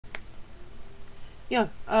Yeah,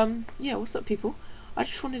 what's up, people? I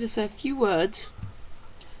just wanted to say a few words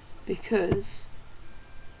because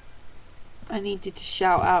I needed to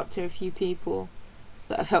shout out to a few people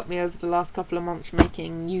that have helped me over the last couple of months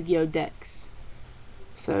making Yu-Gi-Oh decks.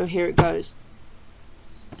 So here it goes.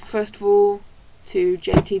 First of all, to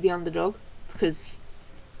JT the Underdog, because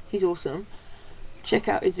he's awesome. Check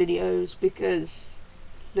out his videos because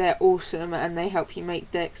they're awesome and they help you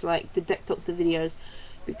make decks, like the Deck Doctor videos,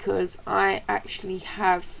 because I actually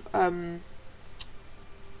have a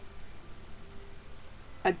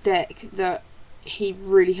deck that he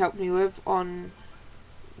really helped me with on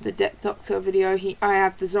the Deck Doctor video. I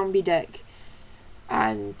have the zombie deck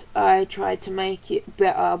and I tried to make it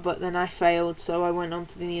better, but then I failed, so I went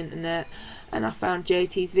onto the internet and I found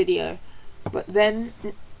JT's video,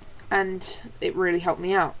 and it really helped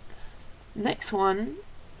me out. Next one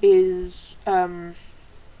is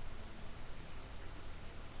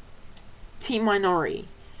Team Minority,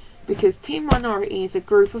 because Team Minority is a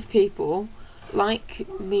group of people like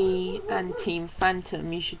me and Team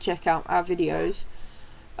Phantom. You should check out our videos.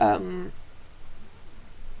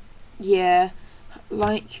 Yeah,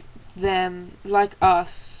 like them, like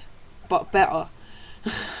us, but better.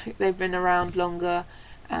 They've been around longer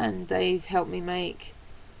and they've helped me make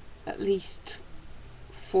at least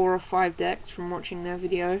 4 or 5 decks from watching their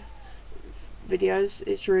videos.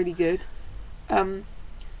 It's really good. The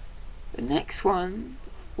next one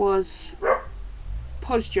was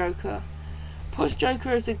Pozjoker.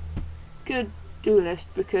 Pozjoker is a good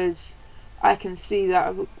duelist because I can see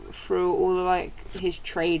that through all of, like, his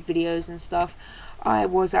trade videos and stuff. I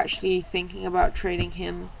was actually thinking about trading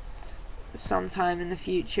him sometime in the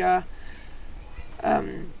future.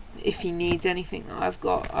 If he needs anything, I've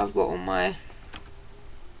got all my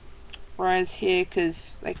rares here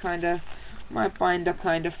because my binder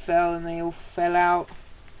kind of fell and they all fell out.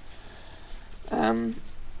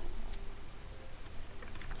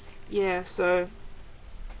 Yeah, so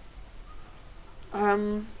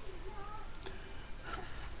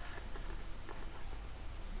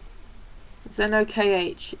Zeno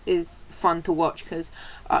KH is fun to watch because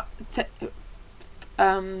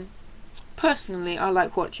personally I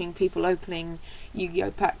like watching people opening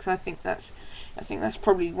Yu-Gi-Oh packs. I think that's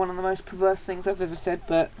probably one of the most perverse things I've ever said,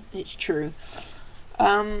 but it's true.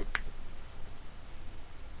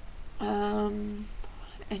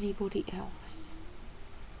 Anybody else?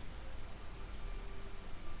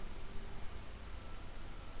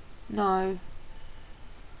 No.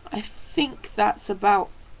 I think that's about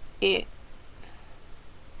it.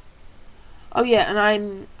 Oh yeah,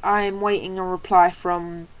 and I'm waiting a reply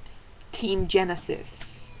from Team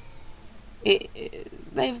Genesis.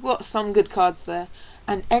 They've got some good cards there,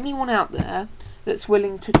 and anyone out there that's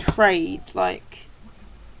willing to trade, like,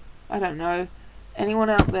 I don't know, anyone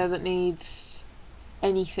out there that needs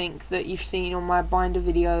anything that you've seen on my binder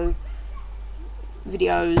videos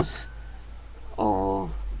or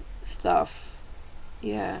stuff,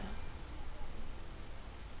 yeah,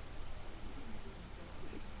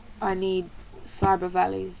 I need Cyber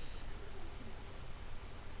Valleys.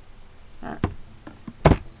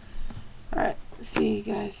 Alright, see you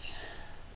guys.